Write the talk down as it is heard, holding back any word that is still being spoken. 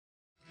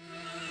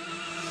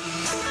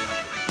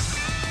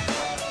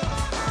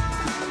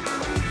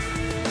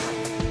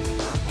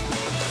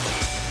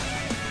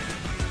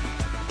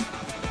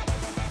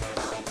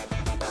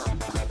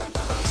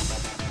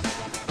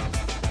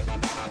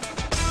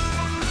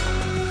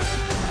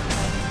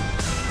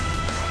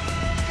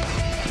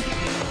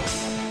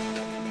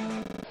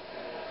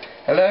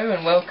Hello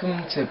and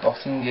welcome to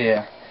Bottom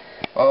Gear.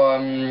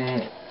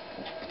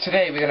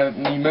 Today we're going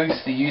to be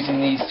mostly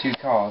using these two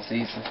cars,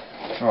 these are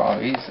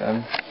Ferraris,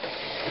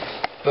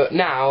 but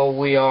now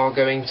we are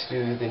going to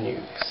do the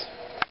news.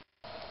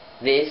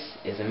 This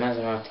is a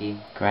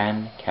Maserati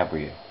Grand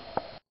Cabrio.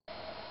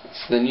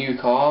 It's the new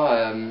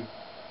car.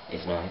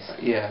 It's nice.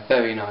 Yeah,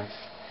 very nice.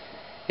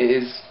 It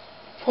is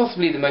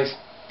possibly the most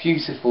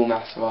beautiful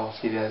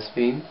Maserati there's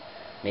been.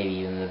 Maybe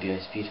even the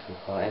most beautiful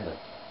car ever.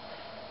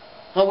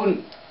 I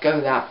wouldn't go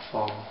that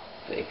far.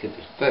 But it could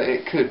be. But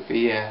it could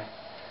be, yeah.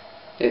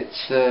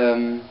 It's,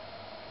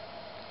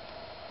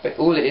 but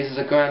all it is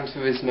a Gran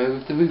Turismo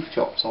with the roof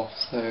chopped off,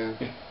 so...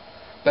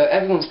 But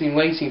everyone's been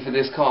waiting for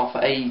this car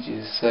for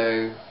ages,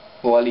 so...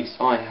 Well, at least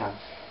I have.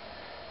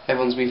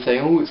 Everyone's been saying,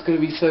 oh, it's going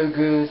to be so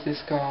good,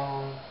 this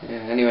car.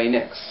 Yeah, anyway,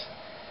 next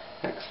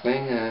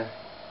thing.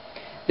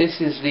 This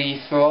is the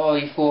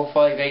Ferrari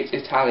 458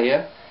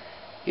 Italia.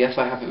 Yes,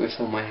 I have it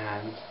written on my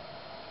hand.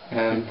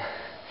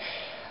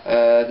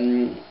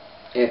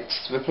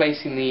 It's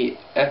replacing the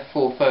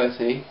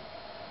F430,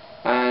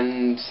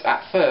 and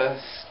at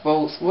first,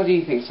 well, what do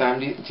you think, Sam?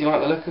 Do you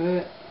like the look of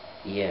it?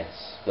 Yes,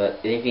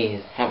 but the only thing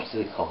is, how much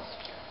does it cost?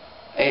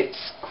 It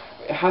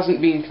hasn't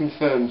been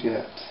confirmed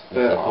yet,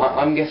 but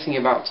I'm guessing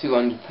about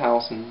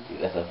 200,000.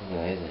 That's a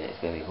problem, isn't it?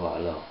 It's going to be quite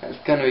a lot. It's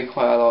going to be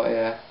quite a lot,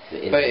 yeah.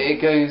 But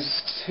it goes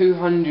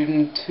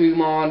 202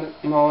 miles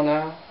an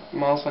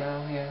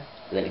hour, yeah.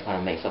 But then it kind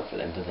of makes up for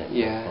them, doesn't it?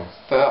 Yeah,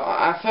 but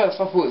at first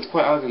I thought it was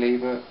quite ugly,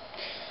 but...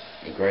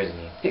 It grows on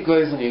you. It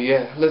grows on you,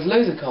 yeah. There's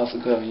loads of cars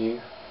that grow on you.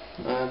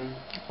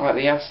 Like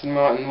the Aston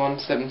Martin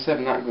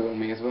 177, that grew on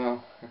me as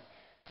well.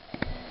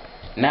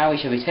 Now we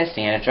shall be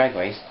testing in a drag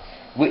race,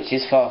 which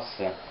is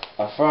faster,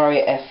 a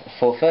Ferrari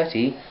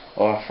F430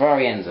 or a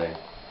Ferrari Enzo.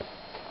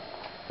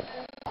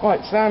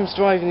 Right, Sam's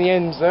driving the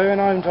Enzo and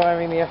I'm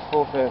driving the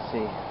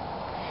F430.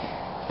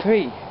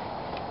 3,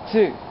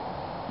 2,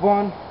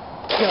 1,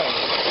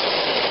 go!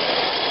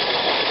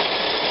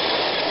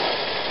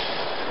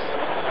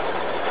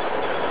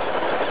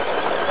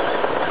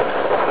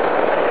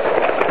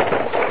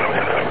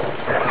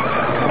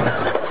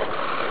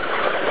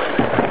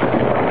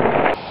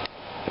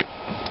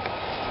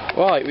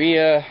 Right,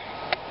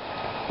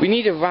 we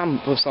need a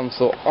ramp of some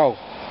sort. Oh,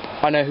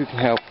 I know who can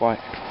help, right.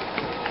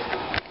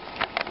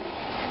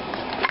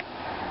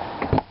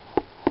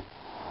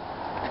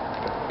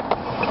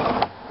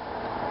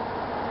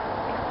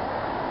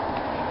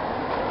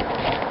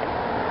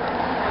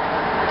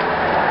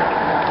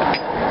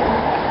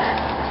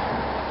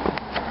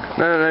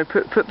 No,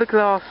 put the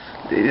glass,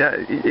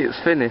 it's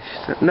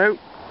finished. No,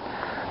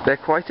 they're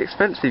quite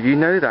expensive, you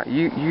know that,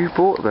 you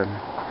bought them.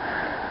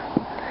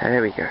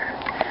 There we go.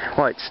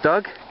 Right,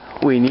 Stug,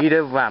 we need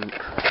a ramp.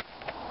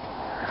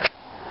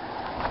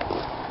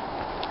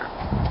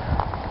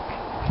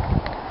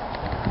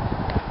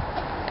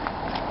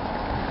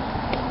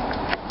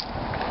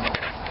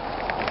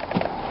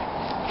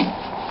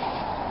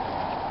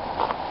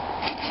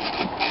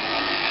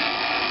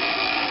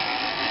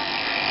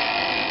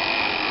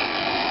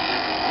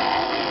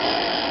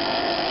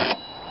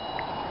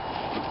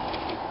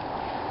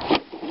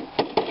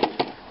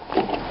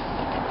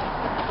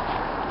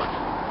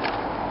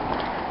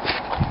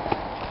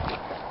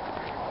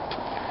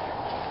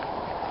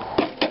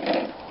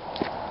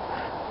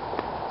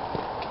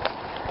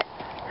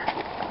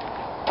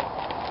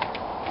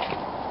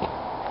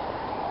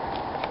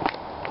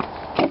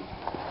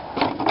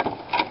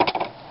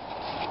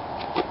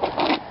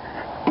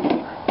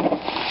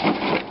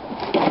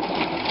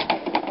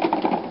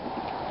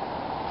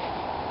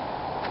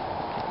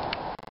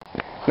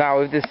 Now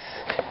with this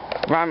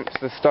ramp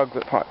the Stug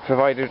that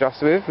provided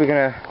us with, we're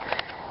going to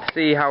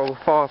see how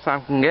far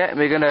Sam can get, and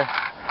we're going to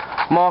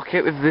mark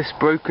it with this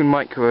broken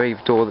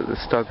microwave door that the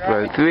Stug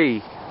broke.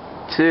 3,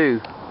 2,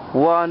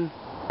 1,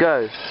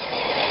 go!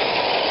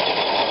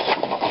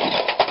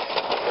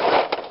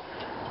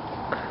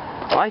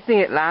 I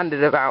think it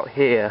landed about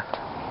here.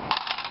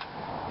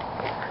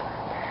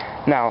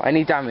 Now,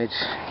 any damage?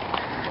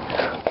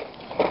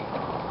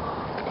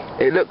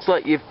 It looks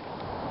like you've...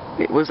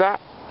 Was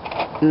that?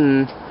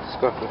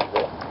 Scratch a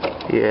bit.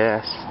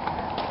 Yes.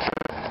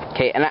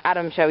 Okay, and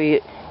Adam shall be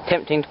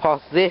attempting to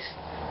pass this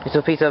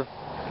little piece of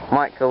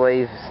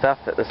microwave stuff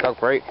that the Stug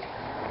broke.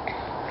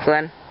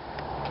 Glenn.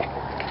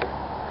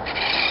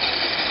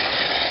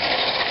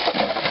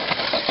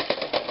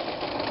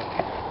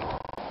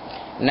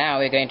 Now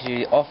we're going to do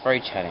the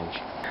off-road challenge.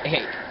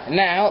 Okay,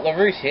 now the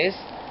route is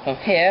from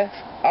here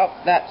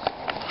up that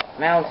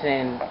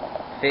mountain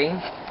thing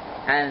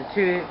and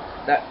to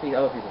that piece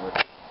of other piece of wood.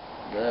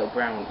 The little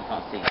brown one you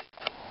can't see.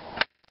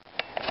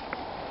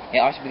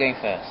 Yeah, I should be going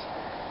first.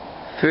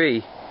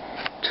 3,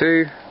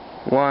 2,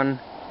 1,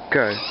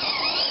 go.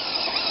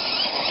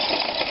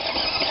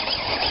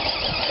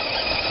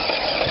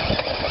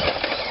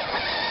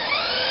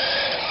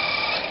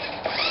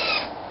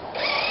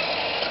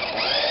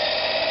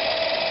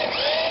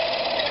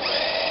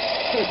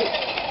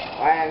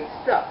 I am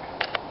stuck.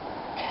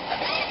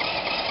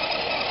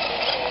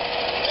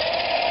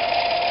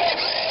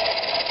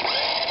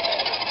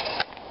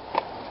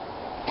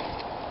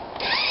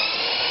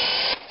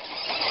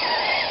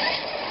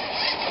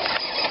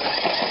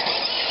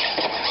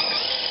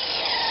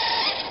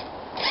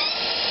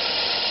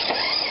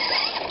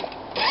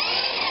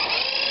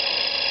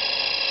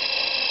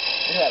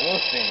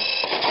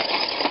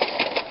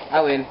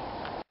 I win.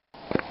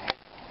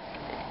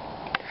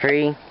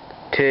 3,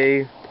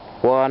 2,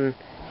 1,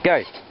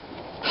 go!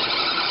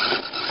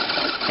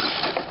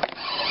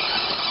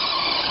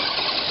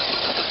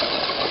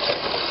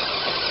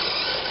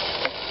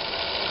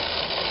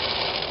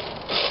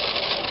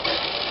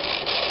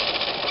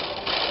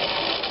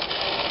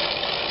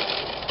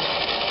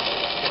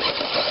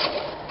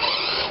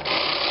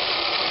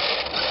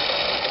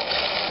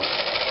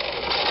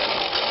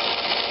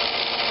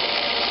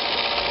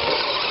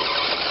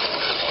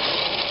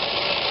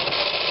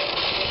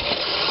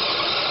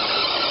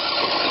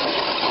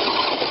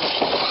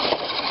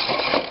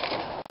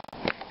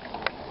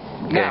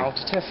 Now,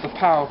 to test the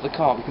power of the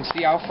car, we can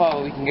see how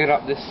far we can get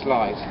up this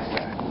slide.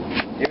 So,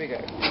 here we go.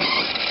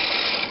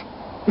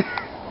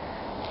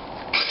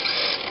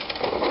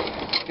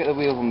 Get the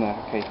wheels on there.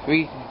 Okay,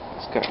 3,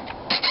 let's go.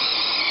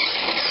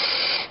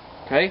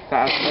 Okay,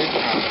 that has no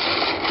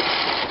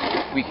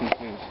power. We can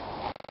move.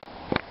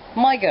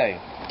 My go.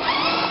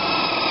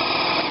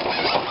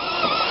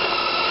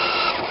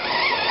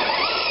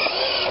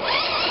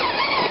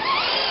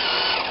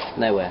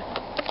 Nowhere.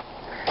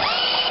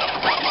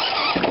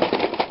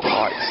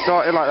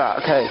 Started like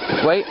that, okay.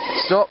 Wait,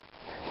 stop.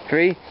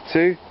 3,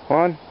 2,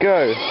 1,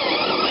 go.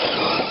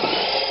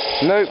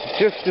 Nope,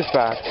 just as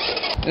bad.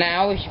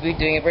 Now we should be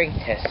doing a braking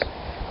test.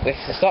 We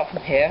have to start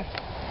from here,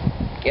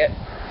 get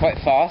quite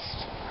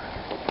fast,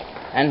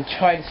 and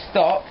try to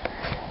stop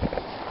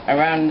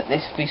around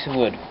this piece of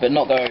wood, but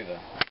not go over.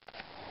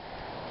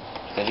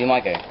 So do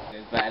my go.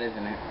 It's bad,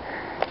 isn't it?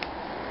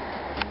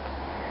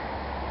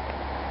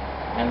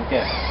 And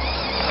go.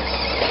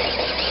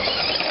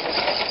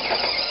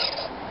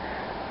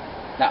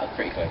 That was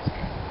pretty close.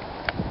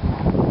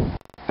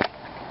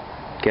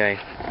 Okay.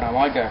 Now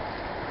I go.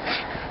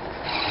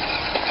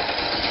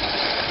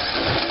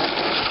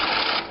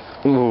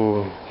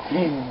 Ooh.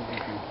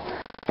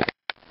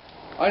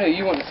 I know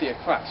you want to see a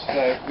crash, so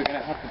we're going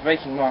to have the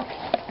braking mark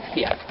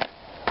here.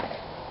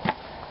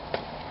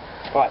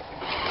 Right.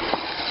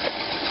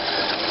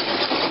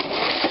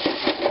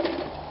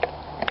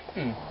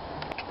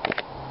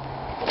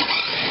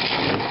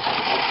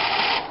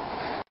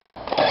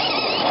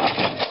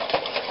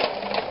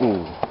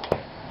 Ooh.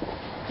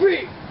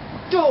 3,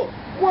 2,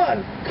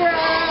 1,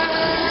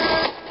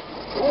 crash!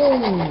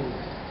 Ooh.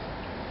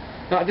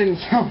 That didn't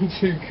sound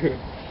too good.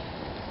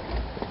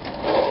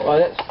 Right,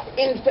 let's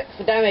inspect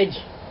for damage.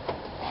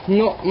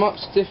 Not much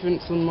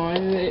difference on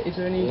mine, is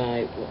there any?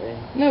 No, not really.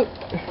 No.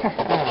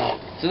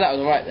 So that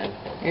was alright then?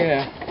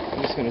 Yeah.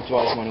 I'm just going to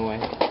drive mine away.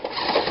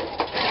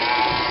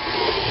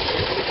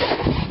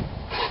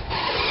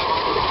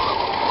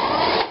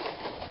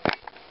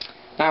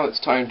 Now it's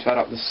time to add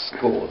up the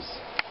scores.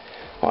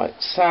 Right,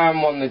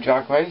 Sam won the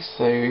drag race,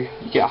 so you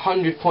get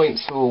 100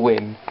 points for a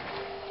win.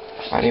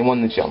 And he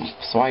won the jump,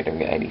 so I don't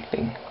get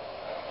anything.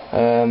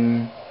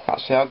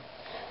 Actually, I'll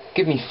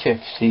give me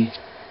 50.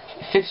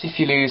 50 if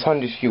you lose,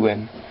 100 if you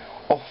win.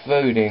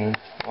 Off-roading,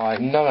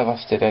 right, none of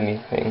us did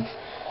anything.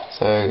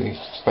 So,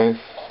 both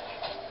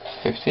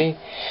 50.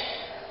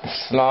 The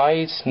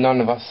slide, none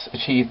of us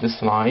achieved the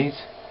slide.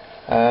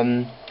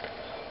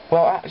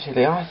 Well,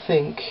 actually, I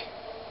think...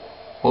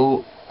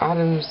 Well,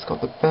 Adam's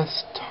got the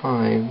best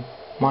time.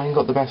 Mine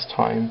got the best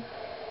time.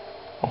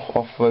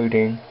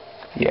 Off-roading,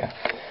 yeah.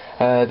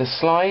 The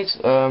slide,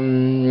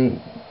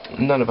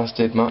 none of us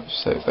did much,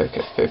 so both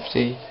get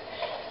 50.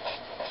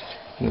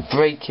 And the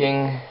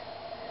braking,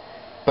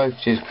 both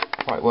did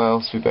quite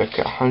well, so we both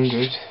get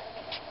 100.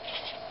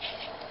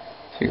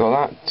 So we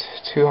got that,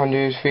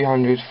 200,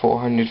 300,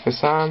 400 for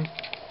Sam.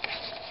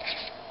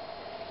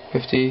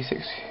 50,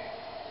 60,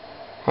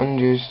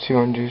 100,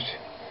 200.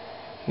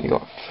 You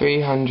got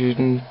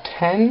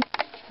 310.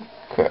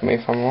 Correct me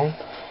if I'm wrong.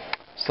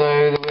 So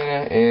the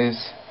winner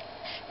is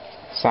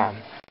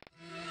Sam.